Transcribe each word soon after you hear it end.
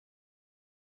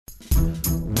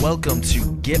Welcome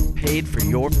to Get Paid for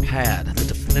Your Pad, the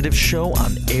definitive show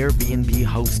on Airbnb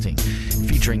hosting,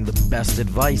 featuring the best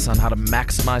advice on how to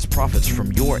maximize profits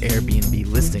from your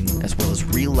Airbnb listing, as well as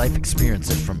real-life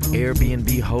experiences from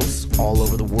Airbnb hosts all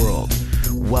over the world.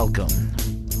 Welcome.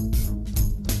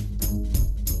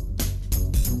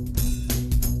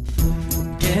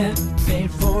 Get paid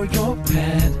for your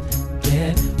pad.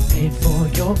 Get paid for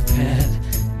your pad.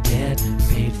 Get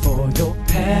paid for your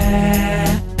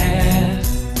pad.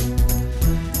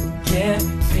 Get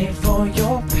paid for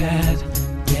your pad.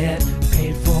 Get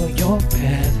paid for your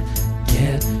pad.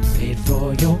 Get paid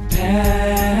for your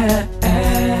pad.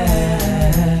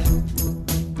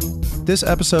 This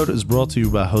episode is brought to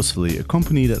you by Hostfully, a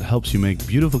company that helps you make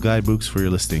beautiful guidebooks for your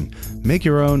listing. Make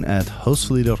your own at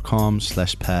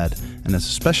hostfully.com/pad. And as a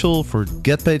special for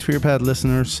Get Paid for Your Pad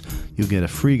listeners, you'll get a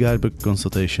free guidebook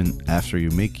consultation after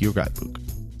you make your guidebook.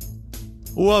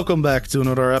 Welcome back to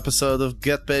another episode of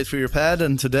Get Paid for Your Pad,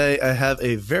 and today I have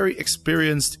a very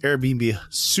experienced Airbnb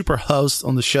super host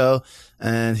on the show,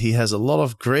 and he has a lot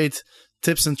of great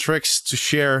tips and tricks to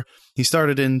share. He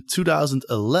started in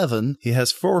 2011. He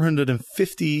has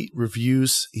 450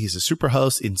 reviews. He's a super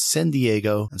host in San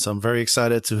Diego, and so I'm very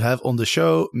excited to have on the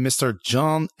show Mr.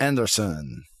 John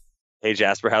Anderson. Hey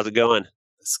Jasper, how's it going?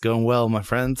 It's going well, my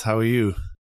friend. How are you?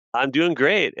 I'm doing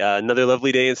great. Another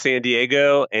lovely day in San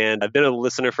Diego, and I've been a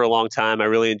listener for a long time. I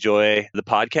really enjoy the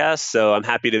podcast, so I'm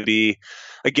happy to be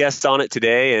a guest on it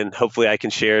today, and hopefully I can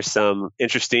share some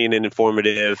interesting and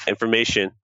informative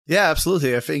information. Yeah,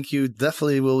 absolutely. I think you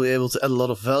definitely will be able to add a lot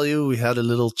of value. We had a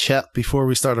little chat before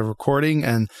we started recording,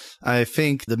 and I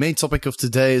think the main topic of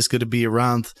today is going to be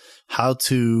around how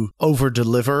to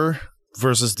over-deliver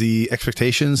versus the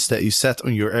expectations that you set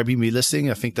on your Airbnb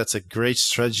listing. I think that's a great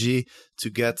strategy to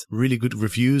get really good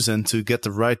reviews and to get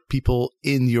the right people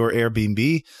in your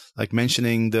Airbnb, like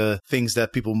mentioning the things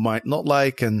that people might not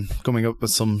like and coming up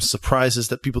with some surprises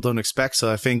that people don't expect.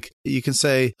 So I think you can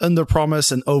say under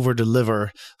promise and over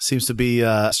deliver seems to be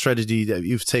a strategy that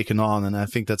you've taken on. And I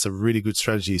think that's a really good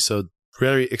strategy. So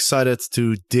very excited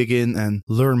to dig in and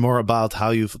learn more about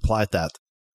how you've applied that.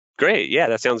 Great. Yeah,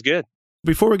 that sounds good.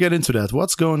 Before we get into that,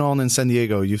 what's going on in San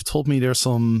Diego? You've told me there's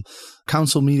some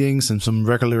council meetings and some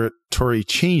regulatory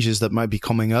changes that might be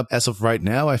coming up. As of right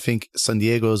now, I think San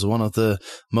Diego is one of the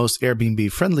most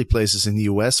Airbnb-friendly places in the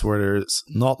US where there's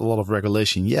not a lot of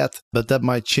regulation yet, but that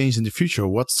might change in the future.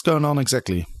 What's going on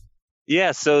exactly?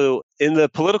 Yeah, so in the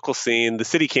political scene, the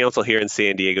city council here in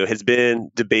San Diego has been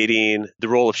debating the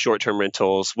role of short-term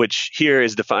rentals, which here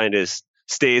is defined as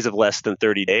stays of less than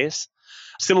 30 days.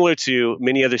 Similar to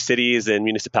many other cities and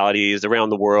municipalities around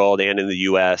the world and in the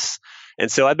US.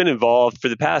 And so I've been involved for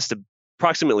the past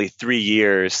approximately 3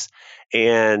 years.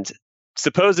 And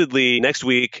supposedly next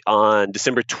week on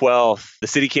December 12th, the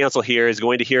city council here is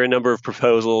going to hear a number of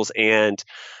proposals and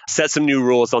set some new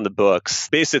rules on the books.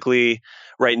 Basically,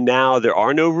 right now, there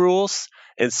are no rules.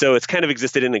 And so it's kind of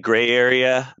existed in a gray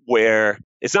area where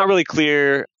it's not really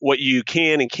clear what you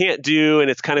can and can't do. And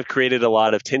it's kind of created a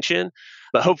lot of tension.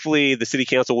 But hopefully the city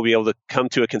council will be able to come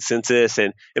to a consensus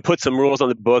and put some rules on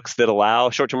the books that allow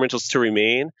short-term rentals to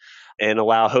remain and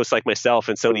allow hosts like myself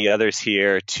and so many others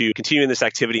here to continue in this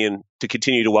activity and to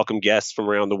continue to welcome guests from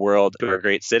around the world to our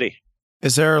great city.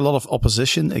 Is there a lot of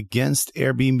opposition against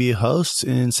Airbnb hosts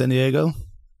in San Diego?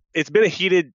 It's been a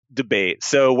heated debate.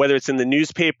 So whether it's in the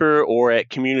newspaper or at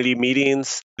community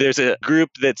meetings, there's a group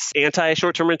that's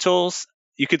anti-short-term rentals,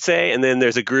 you could say. And then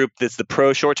there's a group that's the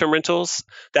pro short-term rentals.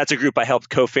 That's a group I helped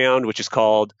co-found, which is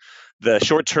called the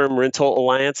Short-Term Rental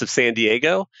Alliance of San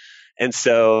Diego. And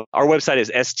so our website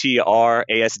is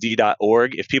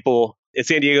strasd.org. If people in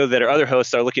San Diego that are other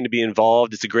hosts are looking to be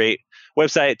involved, it's a great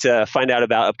website to find out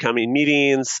about upcoming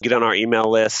meetings, get on our email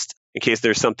list in case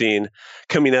there's something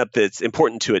coming up that's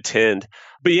important to attend.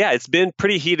 But yeah, it's been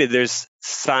pretty heated. There's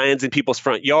signs in people's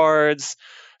front yards.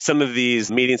 Some of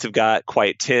these meetings have got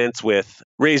quite tense with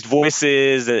raised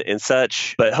voices and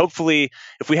such. But hopefully,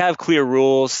 if we have clear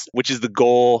rules, which is the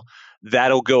goal,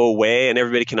 that'll go away and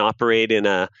everybody can operate in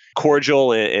a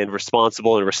cordial and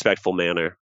responsible and respectful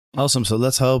manner. Awesome. So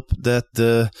let's hope that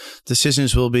the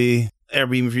decisions will be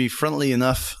Airbnb friendly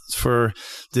enough for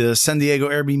the San Diego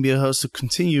Airbnb hosts to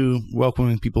continue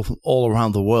welcoming people from all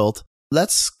around the world.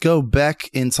 Let's go back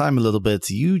in time a little bit.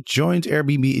 You joined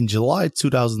Airbnb in July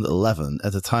 2011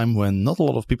 at a time when not a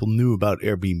lot of people knew about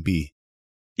Airbnb.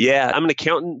 Yeah, I'm an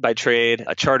accountant by trade,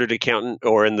 a chartered accountant,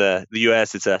 or in the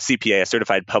US, it's a CPA, a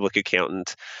certified public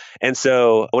accountant. And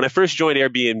so when I first joined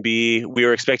Airbnb, we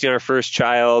were expecting our first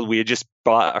child. We had just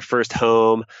bought our first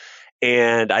home.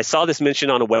 And I saw this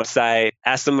mentioned on a website,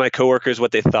 asked some of my coworkers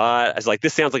what they thought. I was like,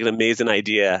 this sounds like an amazing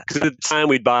idea. Because at the time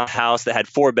we'd bought a house that had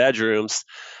 4 bedrooms,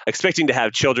 expecting to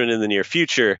have children in the near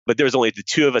future, but there was only the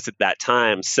 2 of us at that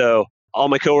time. So all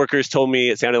my coworkers told me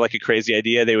it sounded like a crazy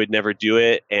idea. They would never do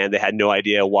it. And they had no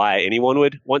idea why anyone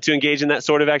would want to engage in that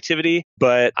sort of activity.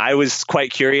 But I was quite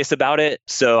curious about it.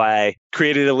 So I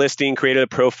created a listing, created a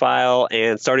profile,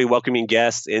 and started welcoming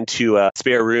guests into a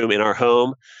spare room in our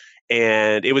home.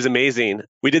 And it was amazing.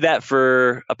 We did that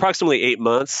for approximately 8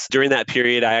 months. During that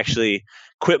period, I actually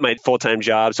quit my full-time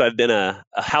job. So I've been a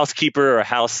housekeeper or a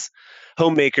house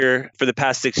homemaker for the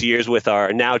past 6 years with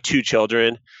our now 2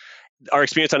 children. Our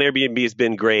experience on Airbnb has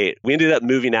been great. We ended up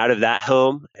moving out of that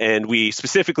home, and we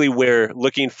specifically were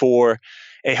looking for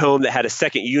a home that had a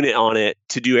second unit on it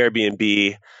to do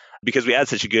Airbnb because we had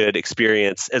such a good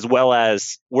experience, as well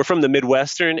as we're from the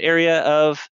Midwestern area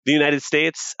of the United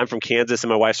States. I'm from Kansas and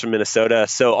my wife's from Minnesota.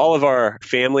 So all of our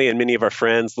family and many of our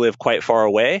friends live quite far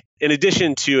away. In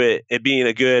addition to it being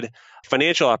a good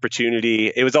financial opportunity,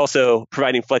 it was also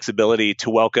providing flexibility to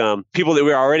welcome people that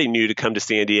we already knew to come to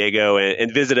San Diego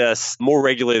and visit us more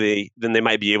regularly than they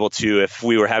might be able to if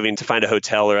we were having to find a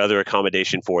hotel or other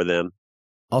accommodation for them.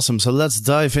 Awesome. So let's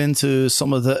dive into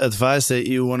some of the advice that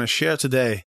you want to share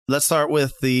today. Let's start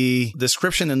with the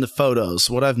description and the photos.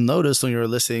 What I've noticed on your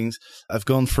listings, I've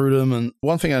gone through them, and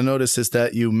one thing I noticed is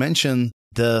that you mention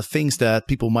the things that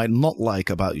people might not like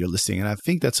about your listing. And I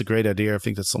think that's a great idea. I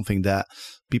think that's something that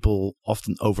people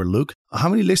often overlook. How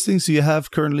many listings do you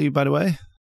have currently, by the way?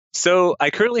 So I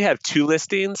currently have 2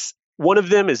 listings. One of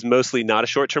them is mostly not a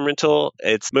short-term rental.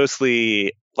 It's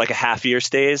mostly like a half-year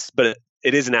stays, but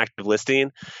it is an active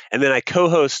listing. And then I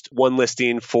co-host one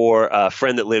listing for a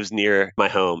friend that lives near my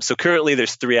home. So currently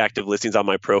there's 3 active listings on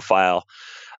my profile.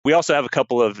 We also have a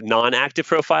couple of non-active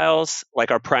profiles,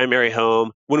 like our primary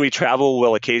home. When we travel,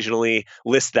 we'll occasionally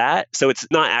list that. So it's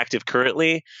not active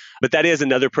currently, but that is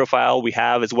another profile we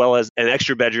have, as well as an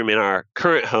extra bedroom in our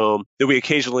current home that we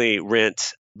occasionally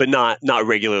rent, but not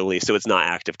regularly. So it's not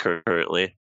active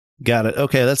currently. Got it.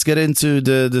 Okay, let's get into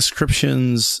the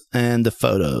descriptions and the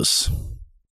photos.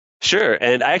 Sure.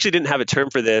 And I actually didn't have a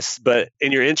term for this, but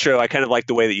in your intro, I kind of like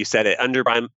the way that you said it, under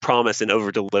promise and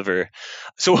over deliver.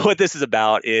 So what this is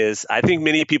about is I think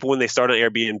many people, when they start on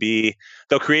Airbnb,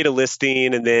 they'll create a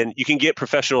listing and then you can get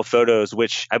professional photos,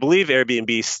 which I believe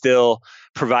Airbnb still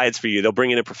provides for you. They'll bring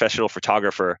in a professional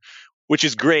photographer, which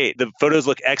is great. The photos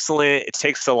look excellent. It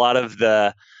takes a lot of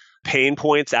the pain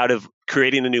points out of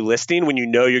creating a new listing when you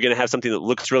know you're going to have something that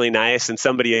looks really nice and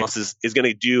somebody else is going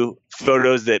to do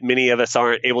photos that many of us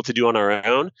aren't able to do on our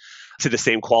own to the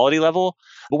same quality level.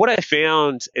 But what I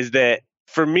found is that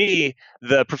for me,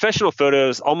 the professional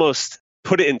photos almost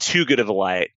put it in too good of a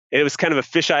light. It was kind of a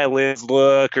fisheye lens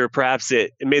look, or perhaps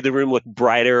it made the room look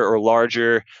brighter or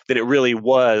larger than it really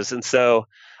was. And so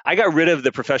I got rid of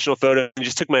the professional photo and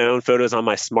just took my own photos on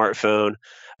my smartphone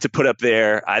to put up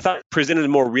there. I thought it presented a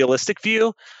more realistic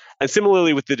view. And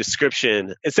similarly with the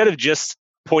description, instead of just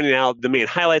pointing out the main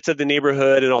highlights of the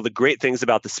neighborhood and all the great things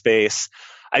about the space,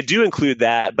 I do include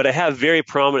that, but I have very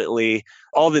prominently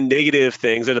all the negative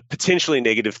things or the potentially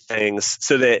negative things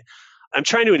so that I'm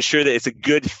trying to ensure that it's a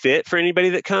good fit for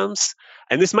anybody that comes.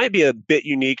 And this might be a bit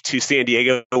unique to San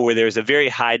Diego, where there's a very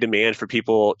high demand for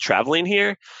people traveling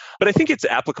here, but I think it's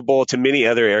applicable to many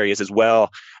other areas as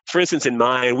well. For instance, in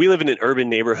mine, we live in an urban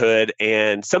neighborhood,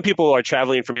 and some people are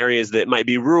traveling from areas that might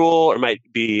be rural or might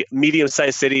be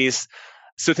medium-sized cities.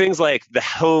 So things like the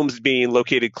homes being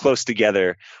located close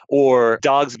together, or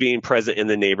dogs being present in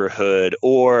the neighborhood,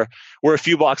 or we're a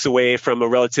few blocks away from a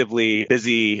relatively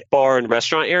busy bar and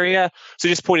restaurant area. So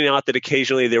just pointing out that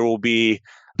occasionally there will be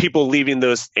people leaving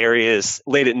those areas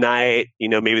late at night.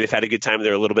 Maybe they've had a good time.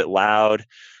 They're a little bit loud.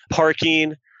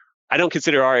 Parking. I don't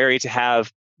consider our area to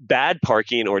have bad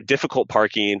parking or difficult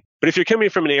parking. But if you're coming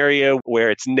from an area where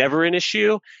it's never an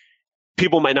issue,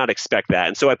 people might not expect that.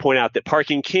 And so I point out that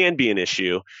parking can be an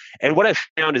issue. And what I've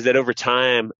found is that over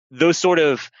time, those sort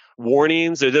of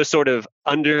warnings or those sort of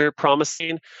under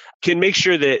promising can make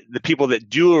sure that the people that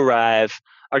do arrive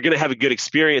are going to have a good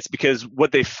experience, because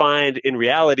what they find in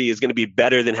reality is going to be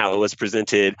better than how it was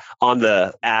presented on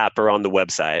the app or on the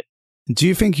website. Do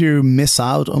you think you miss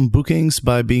out on bookings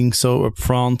by being so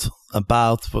upfront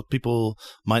about what people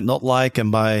might not like and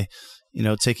by,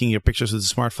 taking your pictures with a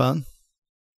smartphone?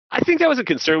 I think that was a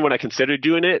concern when I considered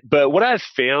doing it. But what I've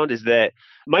found is that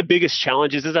my biggest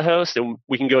challenges as a host, and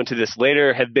we can go into this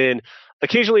later, have been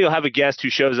occasionally you'll have a guest who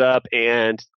shows up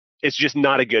and it's just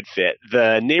not a good fit.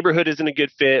 The neighborhood isn't a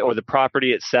good fit, or the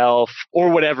property itself, or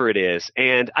whatever it is.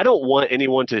 And I don't want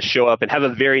anyone to show up and have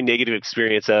a very negative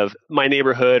experience of my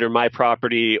neighborhood or my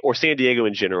property or San Diego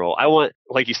in general. I want,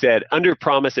 like you said, under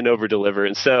promise and over deliver.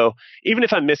 And so even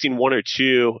if I'm missing one or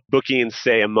two bookings,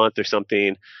 say a month or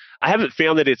something, I haven't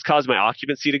found that it's caused my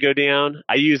occupancy to go down.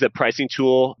 I use a pricing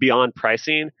tool, Beyond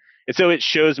Pricing. And so it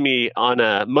shows me on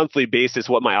a monthly basis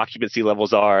what my occupancy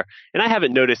levels are. And I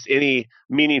haven't noticed any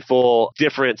meaningful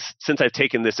difference since I've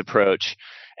taken this approach.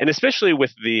 And especially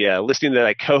with the listing that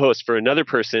I co-host for another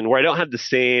person, where I don't have the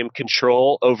same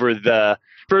control over the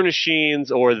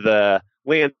furnishings or the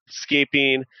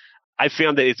landscaping, I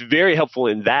found that it's very helpful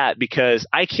in that, because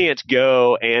I can't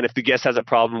go and if the guest has a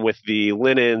problem with the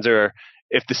linens, or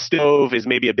if the stove is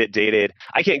maybe a bit dated,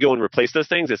 I can't go and replace those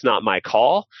things. It's not my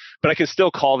call, but I can still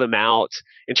call them out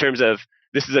in terms of,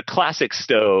 this is a classic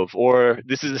stove, or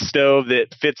this is a stove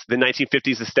that fits the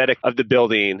 1950s aesthetic of the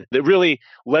building, that really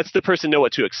lets the person know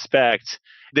what to expect.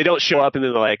 They don't show up and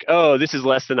then they're like, oh, this is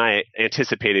less than I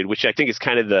anticipated, which I think is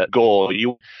kind of the goal. You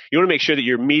want to make sure that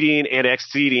you're meeting and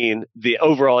exceeding the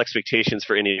overall expectations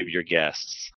for any of your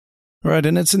guests. Right,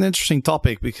 and it's an interesting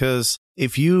topic, because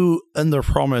if you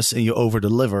underpromise and you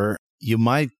overdeliver, you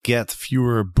might get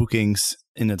fewer bookings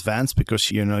in advance,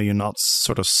 because you're not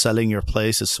sort of selling your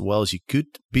place as well as you could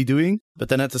be doing. But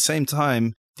then at the same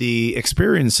time, the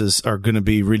experiences are going to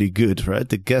be really good, right?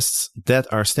 The guests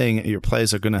that are staying at your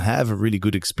place are going to have a really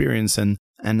good experience. And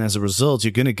as a result,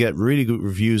 you're going to get really good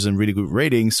reviews and really good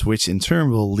ratings, which in turn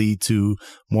will lead to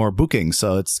more bookings.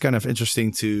 So it's kind of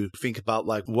interesting to think about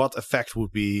like what effect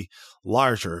would be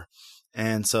larger.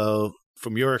 And so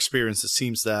from your experience, it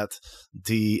seems that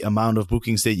the amount of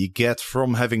bookings that you get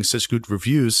from having such good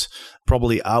reviews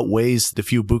probably outweighs the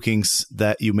few bookings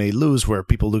that you may lose, where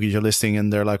people look at your listing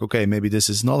and they're like, okay, maybe this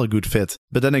is not a good fit.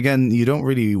 But then again, you don't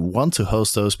really want to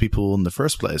host those people in the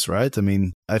first place, right? I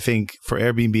mean, I think for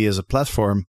Airbnb as a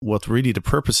platform, what really the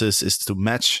purpose is to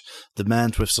match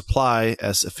demand with supply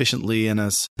as efficiently and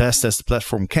as best as the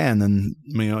platform can. And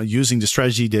using the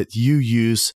strategy that you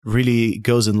use really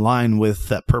goes in line with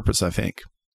that purpose, I think.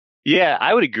 Yeah,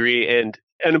 I would agree. And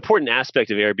an important aspect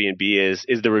of Airbnb is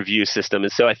the review system.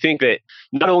 And so I think that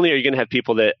not only are you going to have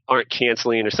people that aren't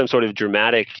canceling or some sort of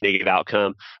dramatic negative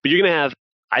outcome, but you're going to have,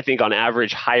 I think, on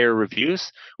average, higher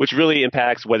reviews, which really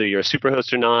impacts whether you're a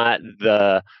superhost or not,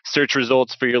 the search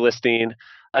results for your listing.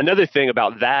 Another thing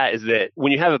about that is that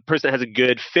when you have a person that has a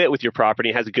good fit with your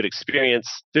property, has a good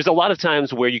experience, there's a lot of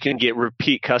times where you can get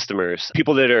repeat customers,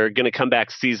 people that are going to come back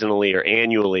seasonally or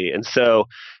annually. And so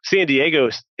San Diego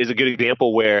is a good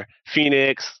example where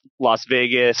Phoenix, Las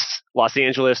Vegas, Los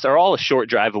Angeles are all a short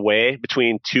drive away,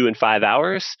 between 2 and 5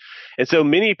 hours. And so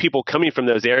many people coming from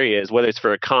those areas, whether it's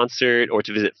for a concert or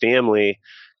to visit family,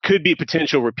 could be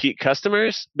potential repeat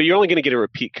customers, but you're only going to get a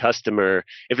repeat customer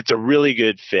if it's a really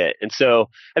good fit. And so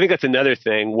I think that's another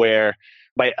thing where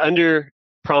by under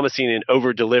promising and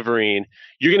over delivering,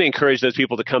 you're going to encourage those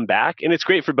people to come back. And it's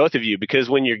great for both of you, because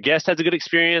when your guest has a good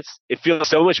experience, it feels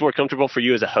so much more comfortable for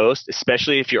you as a host,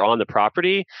 especially if you're on the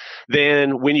property,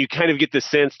 than when you kind of get the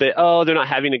sense that, oh, they're not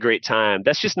having a great time.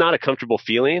 That's just not a comfortable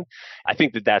feeling. I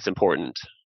think that that's important.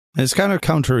 It's kind of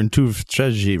counterintuitive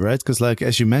strategy, right? Because like,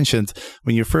 as you mentioned,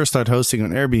 when you first start hosting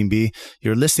on Airbnb,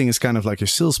 your listing is kind of like your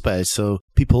sales page. So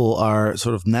people are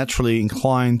sort of naturally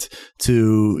inclined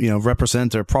to,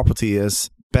 represent their property as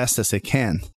best as they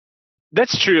can.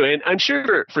 That's true. And I'm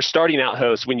sure for starting out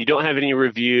hosts, when you don't have any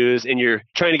reviews and you're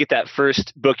trying to get that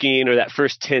first booking or that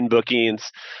first 10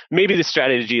 bookings, maybe the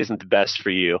strategy isn't the best for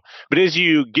you. But as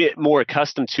you get more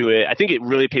accustomed to it, I think it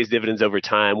really pays dividends over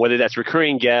time, whether that's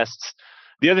recurring guests.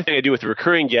 The other thing I do with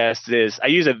recurring guests is I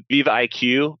use a Viva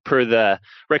IQ per the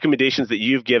recommendations that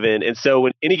you've given. And so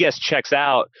when any guest checks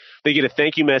out, they get a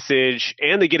thank you message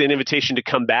and they get an invitation to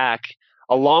come back,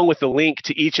 along with the link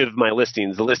to each of my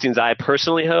listings, the listings I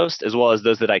personally host, as well as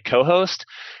those that I co-host.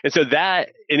 And so that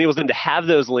enables them to have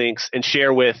those links and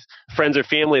share with friends or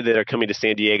family that are coming to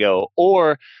San Diego,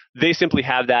 or they simply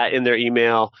have that in their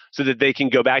email so that they can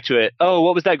go back to it. Oh,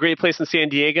 what was that great place in San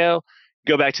Diego?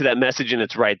 Go back to that message and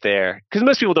it's right there. Because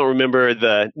most people don't remember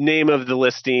the name of the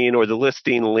listing or the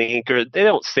listing link, or they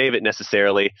don't save it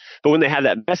necessarily. But when they have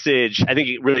that message, I think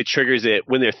it really triggers it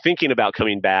when they're thinking about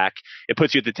coming back. It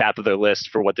puts you at the top of their list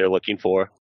for what they're looking for.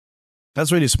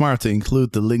 That's really smart to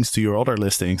include the links to your other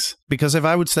listings. Because if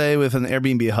I would stay with an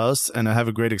Airbnb host and I have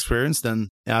a great experience, then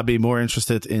I'd be more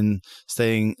interested in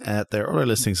staying at their other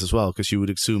listings as well, because you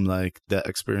would assume like that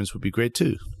experience would be great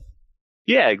too.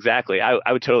 Yeah, exactly.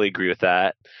 I would totally agree with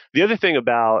that. The other thing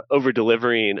about over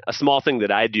delivering, a small thing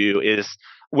that I do is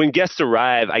when guests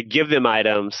arrive, I give them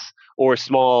items or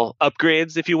small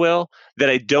upgrades, if you will, that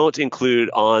I don't include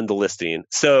on the listing.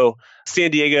 So San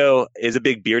Diego is a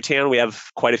big beer town. We have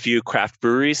quite a few craft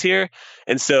breweries here.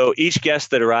 And so each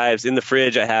guest that arrives, in the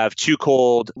fridge, I have 2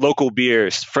 cold local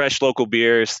beers, fresh local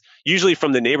beers, usually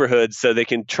from the neighborhood, so they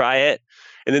can try it.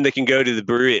 And then they can go to the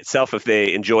brewery itself if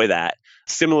they enjoy that.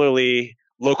 Similarly,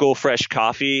 local fresh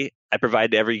coffee I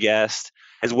provide to every guest,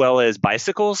 as well as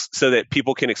bicycles so that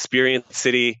people can experience the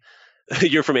city.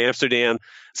 You're from Amsterdam.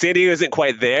 San Diego isn't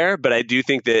quite there, but I do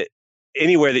think that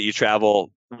anywhere that you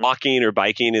travel, walking or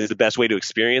biking is the best way to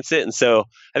experience it. And so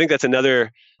I think that's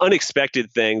another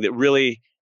unexpected thing that really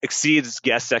exceeds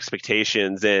guests'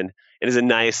 expectations and is a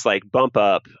nice like bump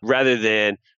up rather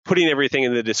than putting everything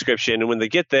in the description. And when they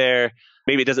get there,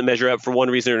 maybe it doesn't measure up for one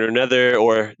reason or another,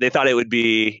 or they thought it would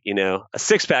be, a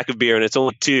 6-pack of beer and it's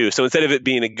only 2. So instead of it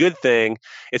being a good thing,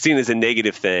 it's seen as a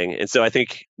negative thing. And so I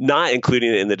think not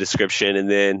including it in the description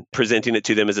and then presenting it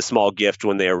to them as a small gift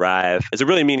when they arrive is a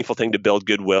really meaningful thing to build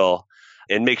goodwill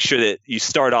and make sure that you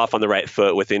start off on the right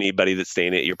foot with anybody that's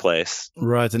staying at your place.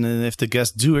 Right. And then if the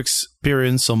guests do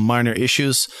experience some minor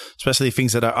issues, especially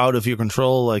things that are out of your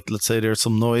control, like let's say there's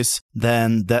some noise,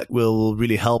 then that will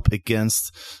really help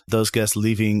against those guests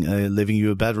leaving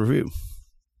you a bad review.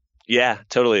 Yeah,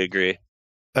 totally agree.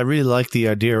 I really like the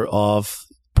idea of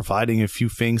providing a few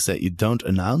things that you don't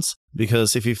announce,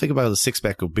 because if you think about a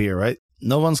 6-pack of beer, right?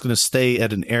 No one's going to stay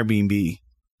at an Airbnb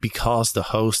because the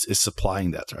host is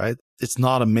supplying that, right? It's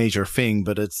not a major thing,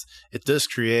 but it does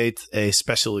create a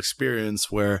special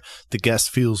experience where the guest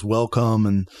feels welcome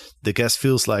and the guest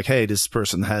feels like, hey, this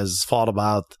person has thought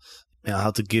about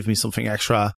how to give me something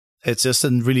extra. It's just a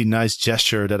really nice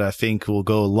gesture that I think will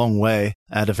go a long way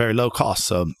at a very low cost.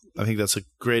 So I think that's a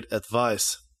great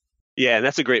advice. Yeah, and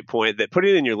that's a great point, that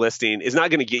putting it in your listing is not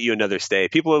going to get you another stay.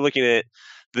 People are looking at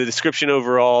the description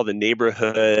overall, the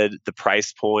neighborhood, the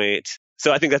price point.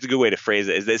 So I think that's a good way to phrase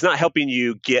it, is that it's not helping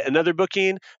you get another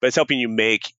booking, but it's helping you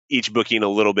make each booking a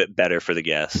little bit better for the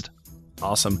guest.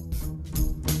 Awesome.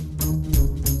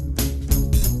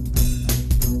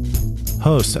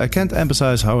 Host, I can't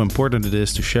emphasize how important it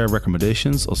is to share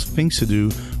recommendations of things to do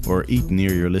or eat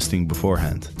near your listing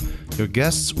beforehand. Your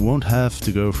guests won't have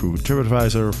to go through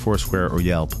TripAdvisor, Foursquare or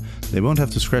Yelp. They won't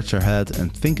have to scratch their head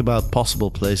and think about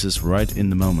possible places right in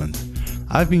the moment.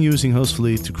 I've been using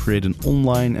Hostfully to create an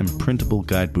online and printable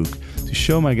guidebook to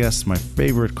show my guests my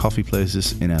favorite coffee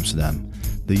places in Amsterdam.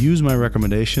 They use my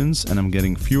recommendations and I'm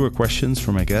getting fewer questions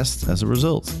from my guests as a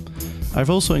result. I've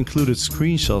also included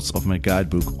screenshots of my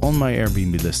guidebook on my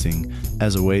Airbnb listing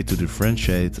as a way to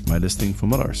differentiate my listing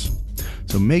from others.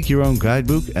 So make your own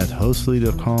guidebook at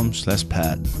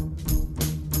hostfully.com/pad.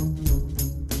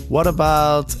 What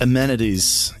about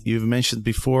amenities? You've mentioned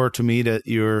before to me that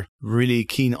you're really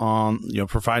keen on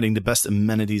providing the best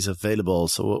amenities available.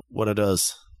 So what are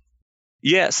those?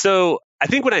 Yeah, so I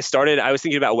think when I started, I was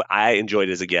thinking about what I enjoyed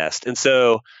as a guest. And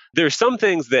so there are some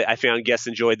things that I found guests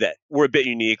enjoyed that were a bit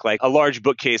unique, like a large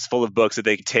bookcase full of books that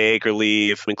they could take or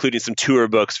leave, including some tour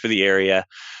books for the area.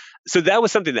 So that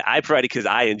was something that I provided because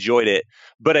I enjoyed it.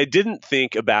 But I didn't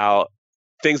think about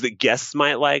things that guests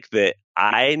might like that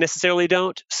I necessarily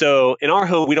don't. So in our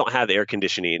home, we don't have air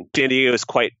conditioning. San Diego is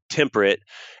quite temperate.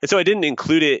 And so I didn't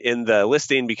include it in the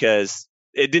listing because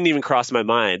it didn't even cross my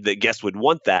mind that guests would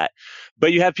want that.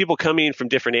 But you have people coming from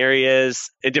different areas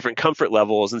and different comfort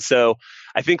levels. And so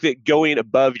I think that going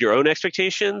above your own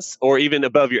expectations or even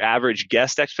above your average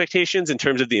guest expectations in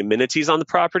terms of the amenities on the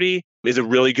property is a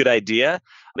really good idea.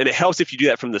 And it helps if you do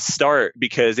that from the start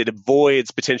because it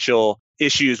avoids potential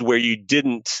issues where you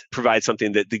didn't provide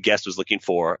something that the guest was looking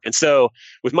for. And so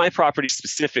with my property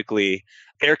specifically,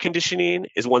 air conditioning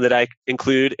is one that I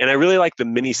include. And I really like the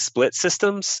mini split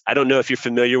systems. I don't know if you're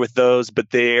familiar with those, but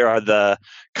they are the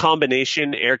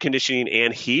combination air conditioning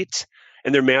and heat.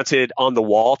 And they're mounted on the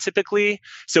wall typically.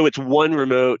 So it's one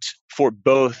remote for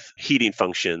both heating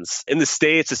functions. In the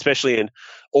States, especially in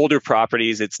older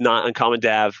properties, it's not uncommon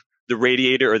to have the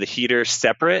radiator or the heater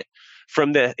separate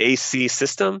from the AC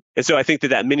system. And so I think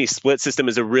that mini split system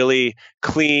is a really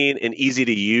clean and easy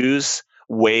to use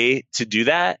way to do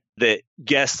that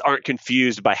guests aren't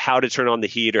confused by how to turn on the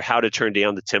heat or how to turn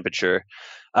down the temperature.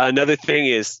 Another thing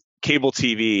is cable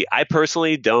TV. I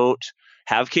personally don't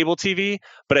have cable TV,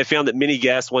 but I found that many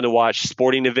guests want to watch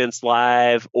sporting events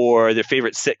live or their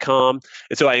favorite sitcom.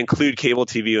 And so I include cable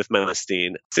TV with my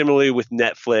listing. Similarly with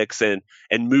Netflix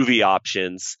and movie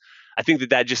options. I think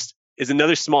that just is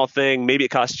another small thing. Maybe it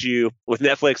costs you, with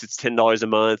Netflix, it's $10 a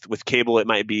month. With cable, it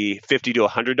might be $50 to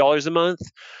 $100 a month.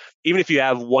 Even if you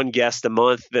have one guest a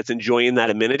month that's enjoying that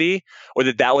amenity, or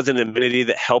that was an amenity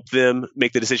that helped them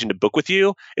make the decision to book with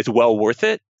you, it's well worth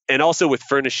it. And also with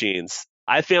furnishings,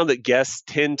 I found that guests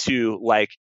tend to like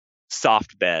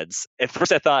soft beds. At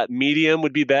first, I thought medium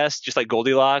would be best, just like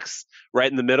Goldilocks, right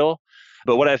in the middle.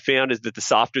 But what I've found is that the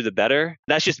softer, the better.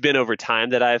 That's just been over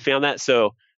time that I've found that.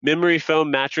 So memory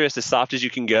foam mattress, as soft as you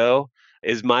can go,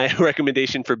 is my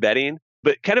recommendation for bedding.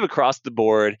 But kind of across the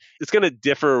board, it's going to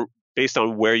differ based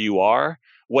on where you are,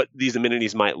 what these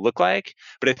amenities might look like.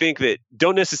 But I think that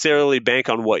don't necessarily bank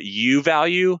on what you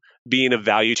value being of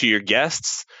value to your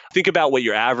guests. Think about what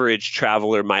your average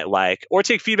traveler might like, or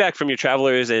take feedback from your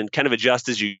travelers and kind of adjust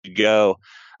as you go,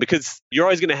 because you're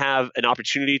always going to have an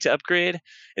opportunity to upgrade.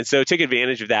 And so take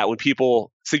advantage of that when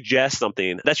people suggest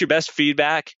something. That's your best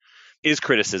feedback is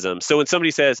criticism. So when somebody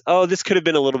says, oh, this could have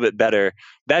been a little bit better,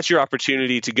 that's your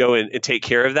opportunity to go and take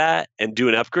care of that and do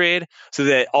an upgrade so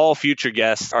that all future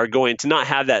guests are going to not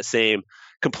have that same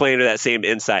complaint or that same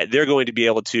insight. They're going to be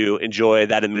able to enjoy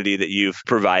that amenity that you've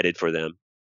provided for them.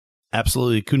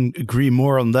 Absolutely. Couldn't agree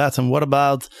more on that. And what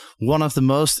about one of the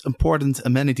most important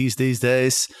amenities these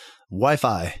days,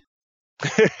 Wi-Fi?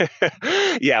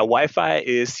 Yeah, Wi-Fi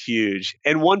is huge.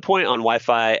 And one point on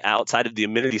Wi-Fi outside of the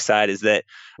amenity side is that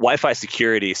Wi-Fi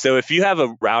security. So if you have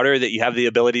a router that you have the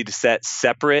ability to set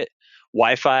separate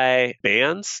Wi-Fi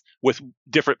bands with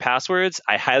different passwords,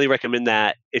 I highly recommend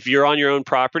that. If you're on your own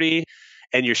property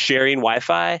and you're sharing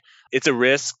Wi-Fi, it's a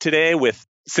risk today with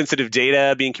sensitive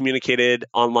data being communicated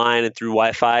online and through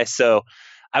Wi-Fi. So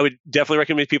I would definitely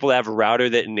recommend people to have a router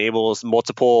that enables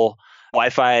multiple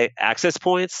Wi-Fi access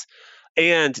points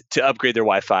and to upgrade their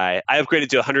Wi-Fi. I upgraded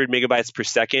to 100 megabytes per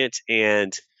second,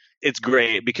 and it's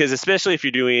great because especially if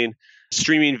you're doing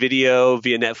streaming video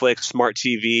via Netflix, smart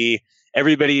TV,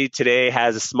 everybody today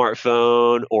has a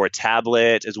smartphone or a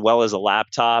tablet as well as a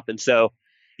laptop. And so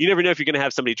you never know if you're going to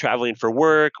have somebody traveling for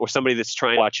work or somebody that's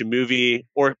trying to watch a movie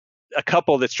or a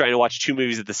couple that's trying to watch two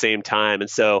movies at the same time. And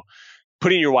so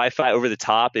putting your Wi-Fi over the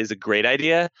top is a great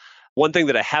idea. One thing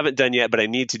that I haven't done yet, but I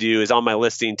need to do is on my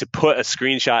listing to put a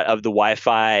screenshot of the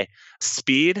Wi-Fi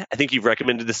speed. I think you've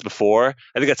recommended this before.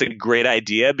 I think that's a great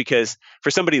idea because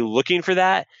for somebody looking for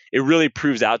that, it really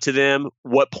proves out to them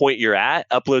what point you're at,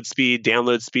 upload speed,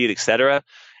 download speed, etc.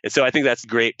 And so I think that's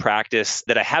great practice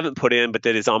that I haven't put in, but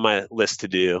that is on my list to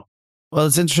do. Well,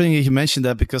 it's interesting you mentioned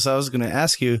that because I was going to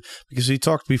ask you, because we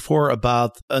talked before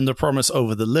about under promise,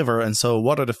 over deliver. And so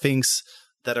what are the things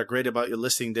that are great about your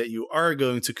listing that you are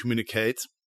going to communicate?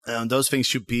 Those things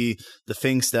should be the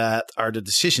things that are the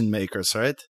decision makers,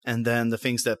 right? And then the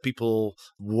things that people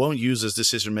won't use as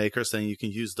decision makers, then you can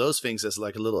use those things as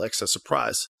like a little extra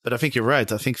surprise. But I think you're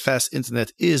right. I think fast internet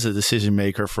is a decision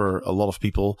maker for a lot of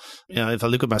people. You know, if I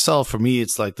look at myself, for me,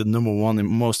 it's like the number one and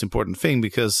most important thing,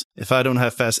 because if I don't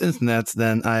have fast internet,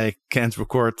 then I can't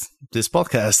record this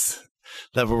podcast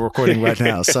that we're recording right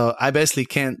now. So I basically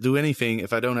can't do anything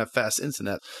if I don't have fast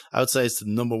internet. I would say it's the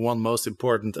number one most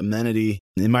important amenity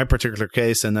in my particular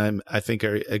case. And I think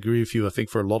I agree with you. I think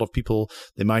for a lot of people,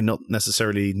 they might not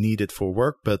necessarily need it for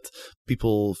work, but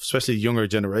people, especially younger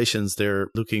generations, they're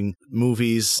looking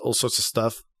movies, all sorts of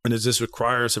stuff. And it just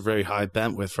requires a very high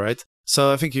bandwidth, right?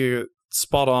 So I think you're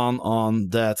spot on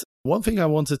that. One thing I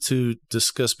wanted to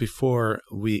discuss before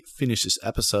we finish this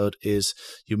episode is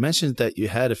you mentioned that you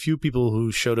had a few people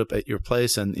who showed up at your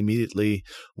place and immediately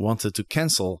wanted to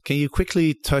cancel. Can you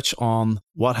quickly touch on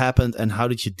what happened and how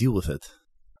did you deal with it?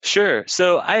 Sure.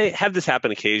 So I have this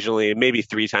happen occasionally, maybe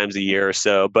 3 times a year or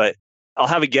so, but I'll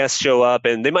have a guest show up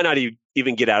and they might not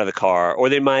even get out of the car, or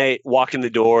they might walk in the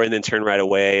door and then turn right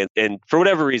away. And for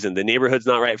whatever reason, the neighborhood's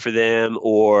not right for them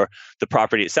or the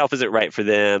property itself isn't right for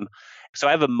them. So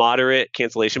I have a moderate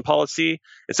cancellation policy.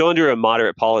 And so under a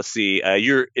moderate policy,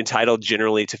 you're entitled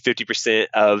generally to 50%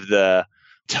 of the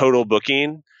total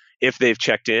booking if they've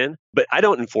checked in. But I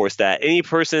don't enforce that. Any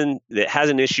person that has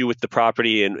an issue with the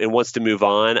property and wants to move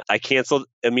on, I cancel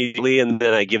immediately and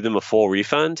then I give them a full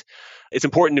refund. It's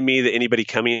important to me that anybody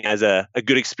coming has a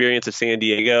good experience of San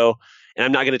Diego, and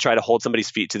I'm not going to try to hold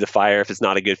somebody's feet to the fire if it's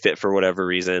not a good fit for whatever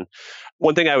reason.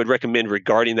 One thing I would recommend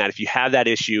regarding that, if you have that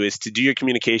issue, is to do your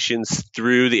communications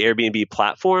through the Airbnb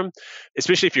platform,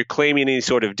 especially if you're claiming any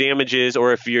sort of damages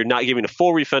or if you're not giving a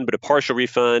full refund but a partial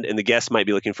refund and the guest might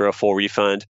be looking for a full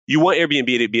refund. You want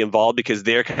Airbnb to be involved because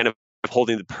they're kind of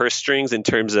holding the purse strings in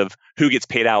terms of who gets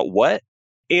paid out what,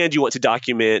 and you want to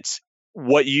document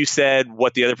what you said,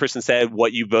 what the other person said,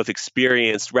 what you both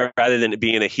experienced, rather than it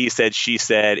being a he said, she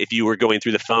said, if you were going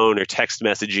through the phone or text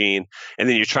messaging, and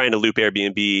then you're trying to loop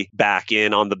Airbnb back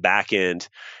in on the back end.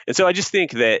 And so I just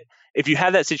think that if you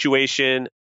have that situation,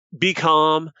 be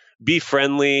calm, be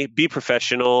friendly, be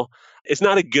professional. It's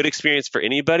not a good experience for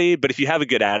anybody, but if you have a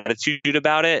good attitude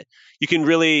about it, you can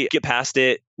really get past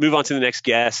it, move on to the next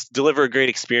guest, deliver a great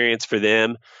experience for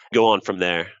them, go on from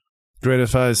there. Great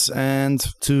advice. And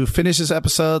to finish this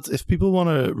episode, if people want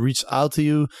to reach out to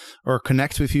you or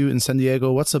connect with you in San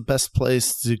Diego, what's the best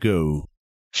place to go?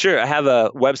 Sure. I have a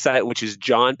website, which is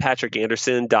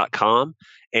johnpatrickanderson.com.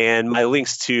 And my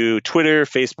links to Twitter,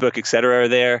 Facebook, etc. are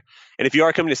there. And if you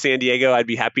are coming to San Diego, I'd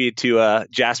be happy to,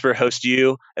 Jasper, host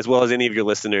you as well as any of your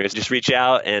listeners. Just reach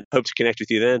out and hope to connect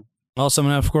with you then. Awesome.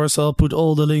 And of course, I'll put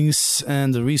all the links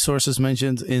and the resources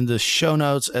mentioned in the show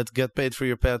notes at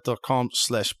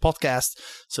getpaidforyourpad.com/podcast.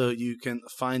 So you can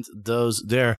find those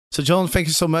there. So John, thank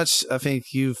you so much. I think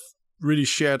you've really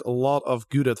shared a lot of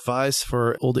good advice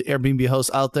for all the Airbnb hosts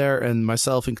out there and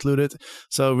myself included.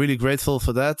 So really grateful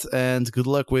for that, and good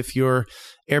luck with your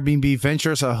Airbnb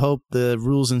ventures. I hope the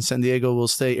rules in San Diego will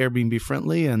stay Airbnb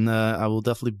friendly, and I will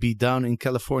definitely be down in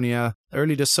California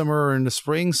early this summer or in the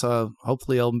spring. So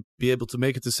hopefully I'll be able to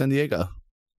make it to San Diego.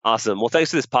 Awesome. Well,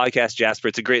 thanks for this podcast, Jasper.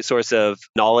 It's a great source of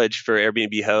knowledge for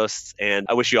Airbnb hosts, and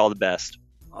I wish you all the best.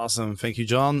 Awesome. Thank you,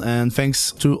 John. And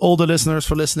thanks to all the listeners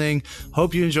for listening.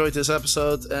 Hope you enjoyed this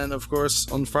episode. And of course,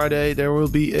 on Friday, there will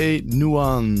be a new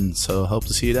one. So hope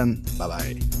to see you then.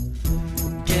 Bye-bye.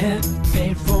 Get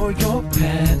paid for your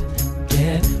pad.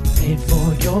 Get paid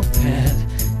for your pad.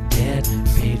 Get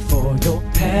paid for your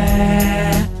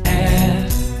pad.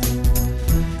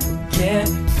 Get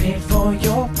paid for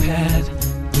your pad.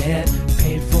 Get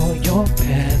paid for your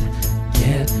pad.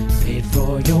 Get paid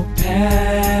for your pad.